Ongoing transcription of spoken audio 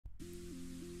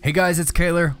Hey guys, it's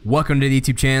Kaylor. Welcome to the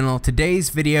YouTube channel.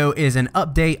 Today's video is an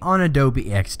update on Adobe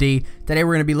XD. Today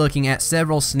we're going to be looking at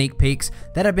several sneak peeks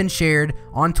that have been shared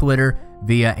on Twitter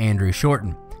via Andrew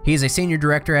Shorten. He's a senior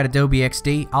director at Adobe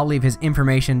XD. I'll leave his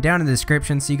information down in the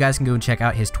description so you guys can go and check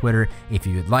out his Twitter if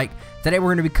you would like. Today we're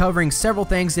going to be covering several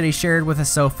things that he shared with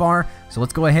us so far, so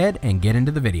let's go ahead and get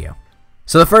into the video.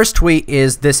 So the first tweet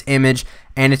is this image,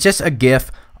 and it's just a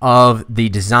GIF of the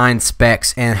design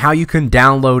specs and how you can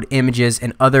download images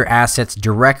and other assets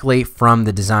directly from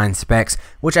the design specs,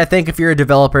 which I think if you're a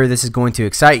developer, this is going to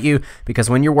excite you because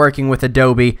when you're working with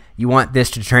Adobe, you want this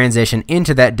to transition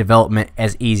into that development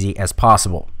as easy as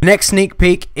possible. The next sneak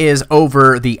peek is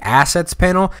over the assets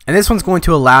panel, and this one's going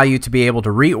to allow you to be able to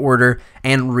reorder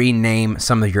and rename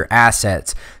some of your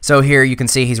assets. So here you can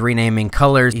see he's renaming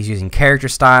colors, he's using character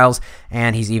styles,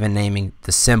 and he's even naming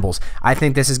the symbols. I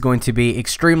think this is going to be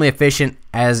extremely efficient,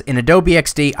 as in Adobe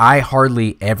XD I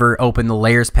hardly ever open the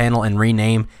layers panel and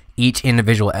rename each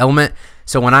individual element.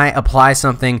 So when I apply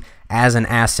something as an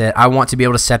asset, I want to be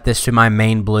able to set this to my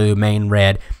main blue, main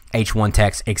red, H1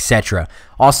 text, etc.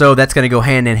 Also, that's going to go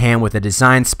hand in hand with the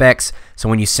design specs, so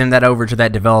when you send that over to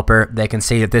that developer, they can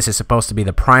see that this is supposed to be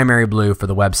the primary blue for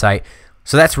the website.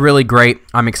 So that's really great.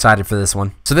 I'm excited for this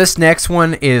one. So this next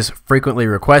one is frequently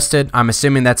requested. I'm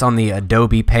assuming that's on the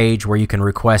Adobe page where you can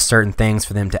request certain things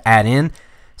for them to add in.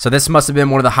 So this must have been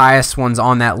one of the highest ones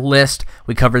on that list.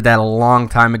 We covered that a long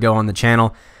time ago on the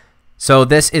channel. So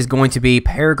this is going to be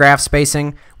paragraph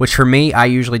spacing, which for me, I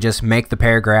usually just make the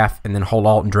paragraph and then hold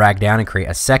Alt and drag down and create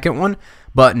a second one.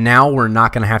 But now we're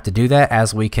not going to have to do that,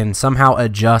 as we can somehow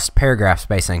adjust paragraph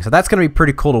spacing. So that's going to be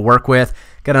pretty cool to work with.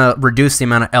 Going to reduce the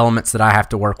amount of elements that I have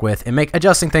to work with and make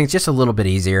adjusting things just a little bit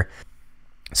easier.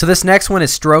 So this next one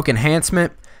is stroke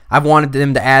enhancement. I've wanted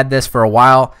them to add this for a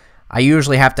while. I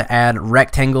usually have to add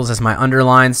rectangles as my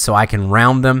underlines so I can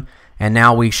round them. And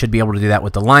now we should be able to do that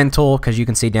with the line tool, because you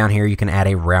can see down here you can add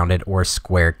a rounded or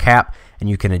square cap and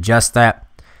you can adjust that.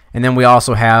 And then we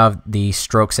also have the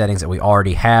stroke settings that we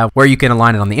already have, where you can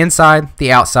align it on the inside,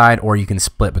 the outside, or you can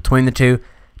split between the two.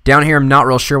 Down here I'm not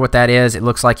real sure what that is. It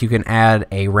looks like you can add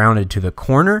a rounded to the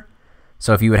corner.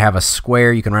 So if you would have a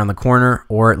square, you can round the corner,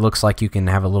 or it looks like you can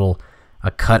have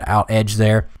a cut out edge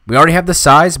there. We already have the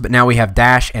size, but now we have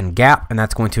dash and gap, and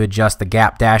that's going to adjust the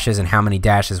gap dashes and how many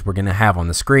dashes we're going to have on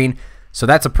the screen. So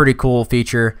that's a pretty cool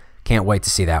feature. Can't wait to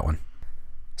see that one.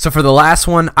 So for the last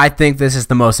one, I think this is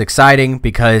the most exciting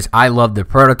because I love the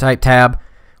prototype tab.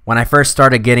 When I first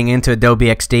started getting into Adobe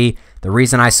XD, the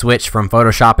reason I switched from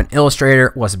Photoshop and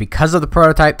Illustrator was because of the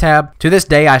prototype tab. To this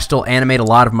day, I still animate a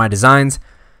lot of my designs,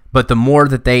 but the more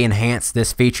that they enhance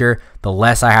this feature, the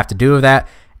less I have to do of that.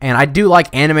 And I do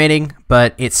like animating,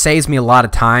 but it saves me a lot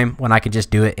of time when I can just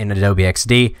do it in Adobe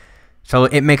XD. So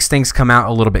it makes things come out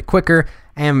a little bit quicker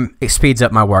and it speeds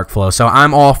up my workflow. So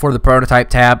I'm all for the prototype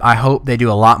tab. I hope they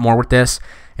do a lot more with this.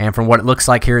 And from what it looks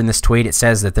like here in this tweet, it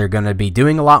says that they're going to be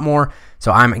doing a lot more.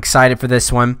 So I'm excited for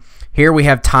this one. Here we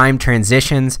have time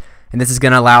transitions, and this is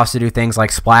going to allow us to do things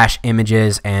like splash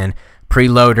images and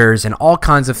preloaders and all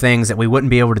kinds of things that we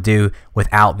wouldn't be able to do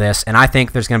without this. And I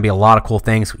think there's going to be a lot of cool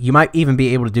things. You might even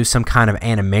be able to do some kind of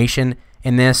animation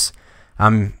in this.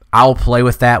 I'll play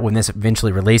with that when this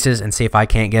eventually releases and see if I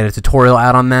can't get a tutorial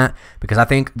out on that, because I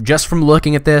think just from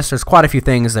looking at this, there's quite a few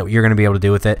things that you're going to be able to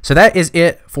do with it. So that is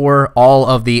it for all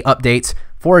of the updates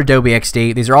for Adobe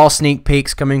XD. These are all sneak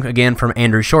peeks coming again from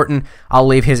Andrew Shorten. I'll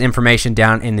leave his information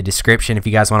down in the description if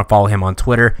you guys want to follow him on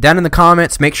Twitter. Down in the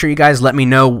comments, make sure you guys let me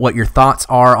know what your thoughts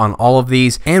are on all of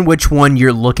these and which one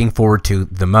you're looking forward to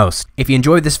the most. If you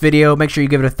enjoyed this video, make sure you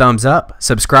give it a thumbs up,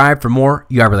 subscribe for more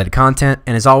UI related content,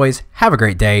 and as always, have a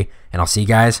great day, and I'll see you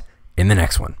guys in the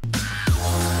next one.